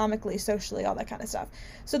successful economically, socially, all that kind of stuff.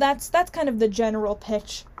 So that's kind of the general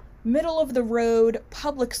pitch. Middle of the road,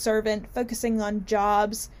 public servant, focusing on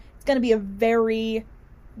jobs. It's going to be a very,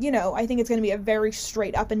 I think it's going to be a very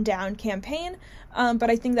straight up and down campaign,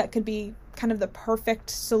 but I think that could be kind of the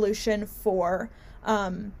perfect solution for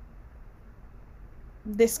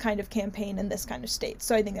this kind of campaign in this kind of state.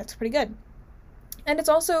 So I think that's pretty good. And it's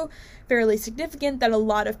also fairly significant that a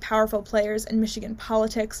lot of powerful players in Michigan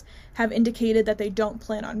politics have indicated that they don't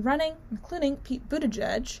plan on running, including Pete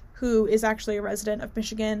Buttigieg, who is actually a resident of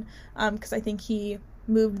Michigan, because I think he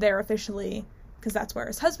moved there officially because that's where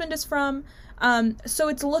his husband is from. So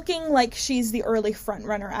it's looking like she's the early front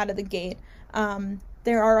runner out of the gate.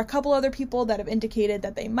 There are a couple other people that have indicated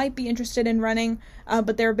that they might be interested in running,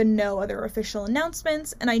 but there have been no other official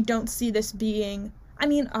announcements, and I don't see this being...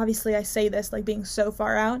 obviously I say this like being so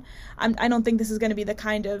far out. I don't think this is going to be the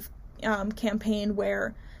kind of campaign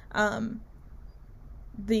where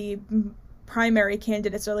the primary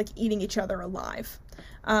candidates are like eating each other alive.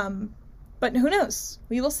 But who knows?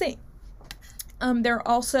 We will see. There are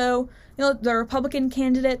also, the Republican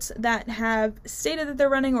candidates that have stated that they're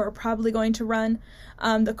running or are probably going to run.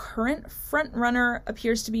 The current front runner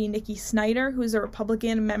appears to be Nikki Snyder, who is a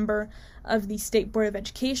Republican member of the State Board of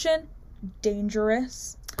Education.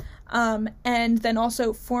 Dangerous. And then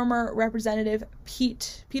also former Representative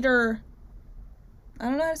Peter, I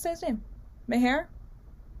don't know how to say his name. Meyer?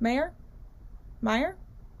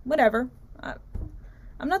 Whatever.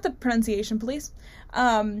 I'm not the pronunciation police.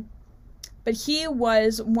 But he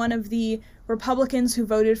was one of the Republicans who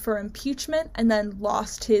voted for impeachment and then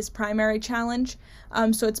lost his primary challenge.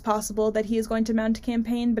 So it's possible that he is going to mount a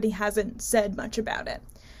campaign, but he hasn't said much about it.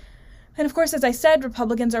 And of course, as I said,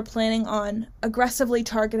 Republicans are planning on aggressively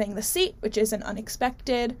targeting the seat, which isn't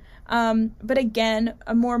unexpected. But again,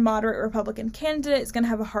 a more moderate Republican candidate is going to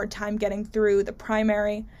have a hard time getting through the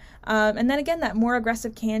primary. And then again, that more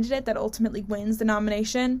aggressive candidate that ultimately wins the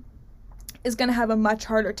nomination is going to have a much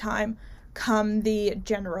harder time come the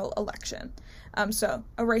general election. So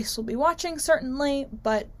a race we'll be watching, certainly,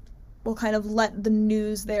 but we'll kind of let the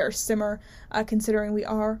news there simmer, considering we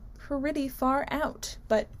are pretty far out,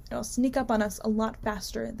 but it'll sneak up on us a lot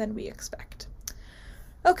faster than we expect.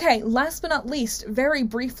 Okay, last but not least, very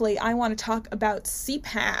briefly, I want to talk about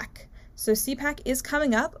CPAC. So CPAC is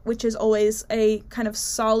coming up, which is always a kind of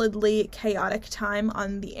solidly chaotic time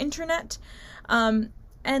on the internet.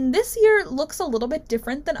 And this year looks a little bit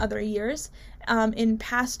different than other years. In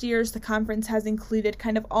past years, the conference has included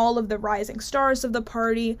kind of all of the rising stars of the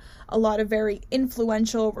party, a lot of very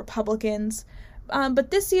influential Republicans.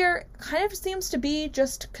 But this year kind of seems to be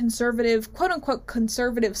just conservative, quote-unquote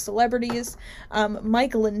conservative celebrities.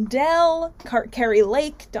 Mike Lindell, Kari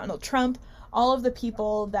Lake, Donald Trump, all of the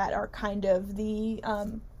people that are kind of the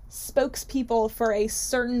spokespeople for a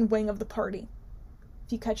certain wing of the party,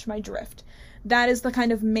 if you catch my drift. That is the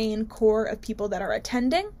kind of main core of people that are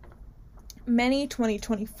attending. Many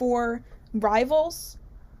 2024 rivals,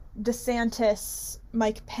 DeSantis,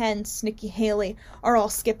 Mike Pence, Nikki Haley, are all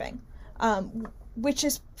skipping, which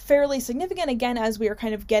is fairly significant, again, as we are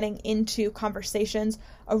kind of getting into conversations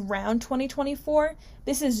around 2024.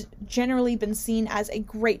 This has generally been seen as a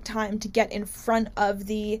great time to get in front of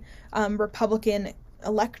the Republican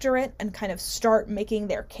electorate and kind of start making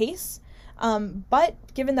their case. But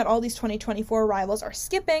given that all these 2024 rivals are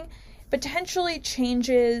skipping, potentially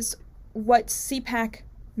changes what CPAC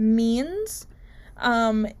means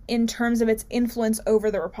in terms of its influence over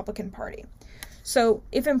the Republican Party. So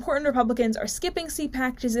if important Republicans are skipping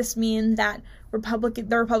CPAC, does this mean that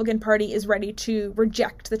the Republican Party is ready to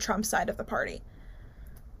reject the Trump side of the party?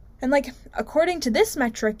 And according to this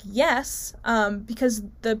metric, yes, because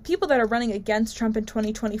the people that are running against Trump in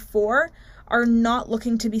 2024 are not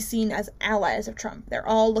looking to be seen as allies of Trump. They're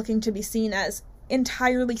all looking to be seen as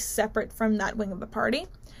entirely separate from that wing of the party.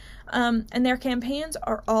 And their campaigns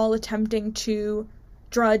are all attempting to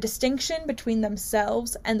draw a distinction between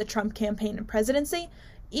themselves and the Trump campaign and presidency,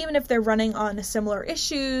 even if they're running on similar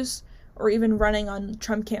issues or even running on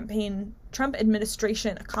Trump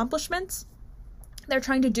administration accomplishments. They're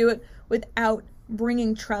trying to do it without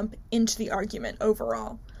bringing Trump into the argument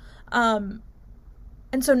overall.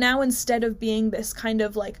 And so now, instead of being this kind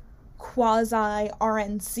of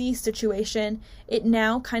quasi-RNC situation, it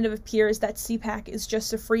now kind of appears that CPAC is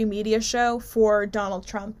just a free media show for Donald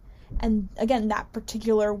Trump and, again, that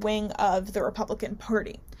particular wing of the Republican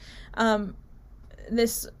Party.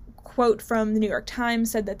 This quote from the New York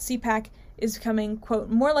Times said that CPAC is becoming, quote,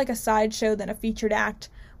 more like a sideshow than a featured act,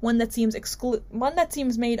 one that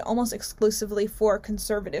seems made almost exclusively for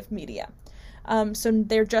conservative media. So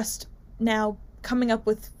they're just now coming up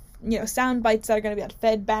with, sound bites that are going to be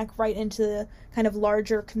fed back right into the kind of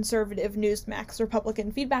larger conservative Newsmax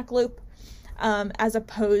Republican feedback loop, as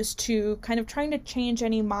opposed to kind of trying to change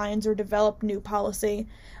any minds or develop new policy.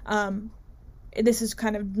 This is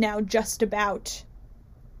kind of now just about...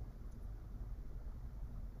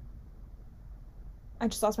 I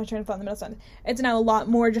just lost my train of thought in the middle of the sentence. It's now a lot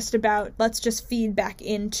more just about, let's just feed back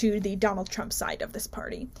into the Donald Trump side of this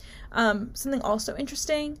party. Something also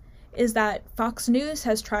interesting is that Fox News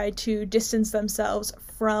has tried to distance themselves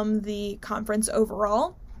from the conference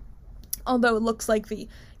overall. Although it looks like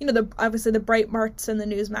obviously the Breitbarts and the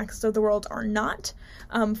Newsmax of the world are not.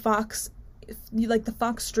 Fox, like the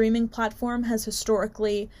Fox streaming platform, has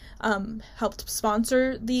historically helped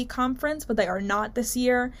sponsor the conference, but they are not this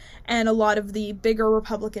year, and a lot of the bigger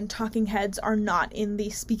Republican talking heads are not in the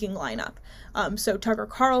speaking lineup. So Tucker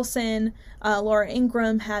Carlson, Laura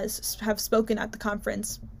Ingraham have spoken at the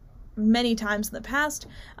conference many times in the past,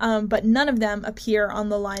 but none of them appear on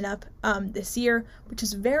the lineup this year, which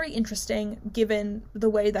is very interesting given the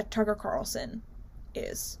way that Tucker Carlson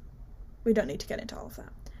is. We don't need to get into all of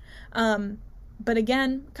that. But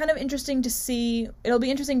again, kind of interesting to see. It'll be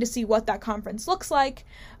interesting to see what that conference looks like.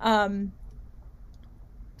 And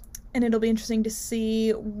it'll be interesting to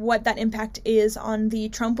see what that impact is on the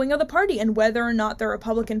Trump wing of the party and whether or not the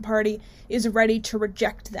Republican Party is ready to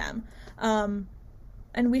reject them.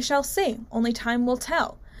 And we shall see. Only time will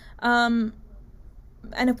tell. And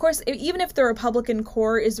of course, even if the Republican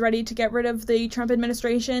core is ready to get rid of the Trump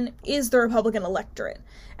administration, is the Republican electorate?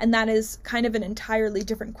 And that is kind of an entirely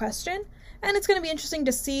different question. And it's going to be interesting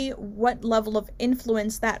to see what level of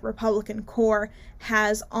influence that Republican core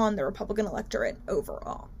has on the Republican electorate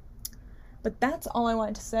overall. But that's all I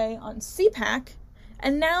wanted to say on CPAC.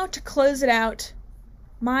 And now to close it out,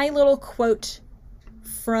 my little quote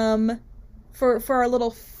for our little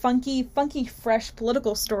funky, fresh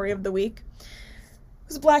political story of the week. It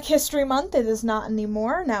was Black History Month. It is not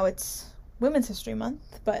anymore. Now it's Women's History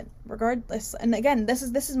Month, but regardless, and again, this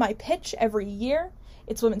is my pitch every year.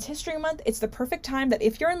 It's Women's History Month. It's the perfect time that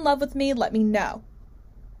if you're in love with me, let me know.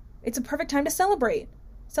 It's a perfect time to celebrate.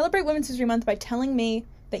 Celebrate Women's History Month by telling me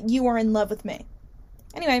that you are in love with me.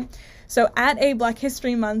 Anyway, so at a Black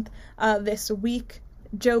History Month this week,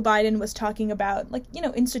 Joe Biden was talking about,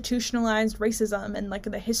 institutionalized racism and,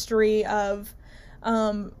 the history of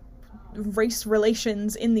race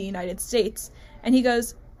relations in the United States. And he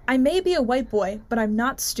goes, I may be a white boy, but I'm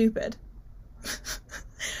not stupid.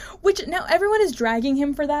 Which, now everyone is dragging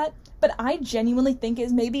him for that, but I genuinely think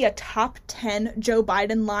is maybe a top 10 Joe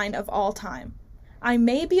Biden line of all time. I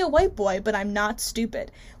may be a white boy, but I'm not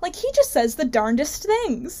stupid. He just says the darndest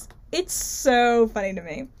things. It's so funny to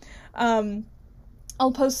me.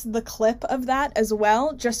 I'll post the clip of that as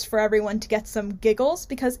well, just for everyone to get some giggles,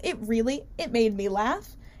 because it made me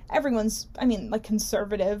laugh. Everyone's,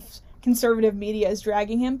 conservative media is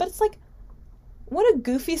dragging him, but it's what a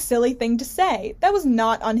goofy, silly thing to say. That was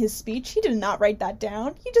not on his speech. He did not write that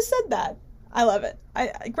down. He just said that. I love it.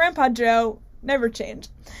 Grandpa Joe never changed.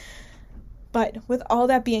 But with all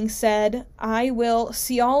that being said, I will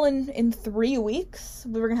see y'all in 3 weeks.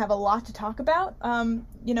 We're gonna have a lot to talk about. Come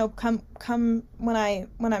when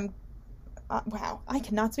I'm wow, I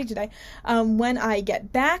cannot speak today. When I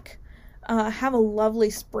get back, have a lovely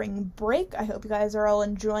spring break. I hope you guys are all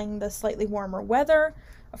enjoying the slightly warmer weather.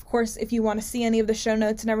 Of course, if you want to see any of the show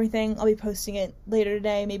notes and everything, I'll be posting it later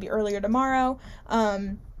today, maybe earlier tomorrow.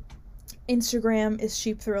 Instagram is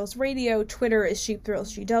Sheep Thrills Radio. Twitter is Sheep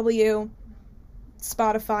Thrills GW.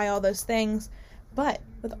 Spotify, all those things. But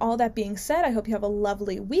with all that being said, I hope you have a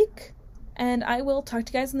lovely week, and I will talk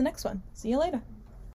to you guys in the next one. See you later.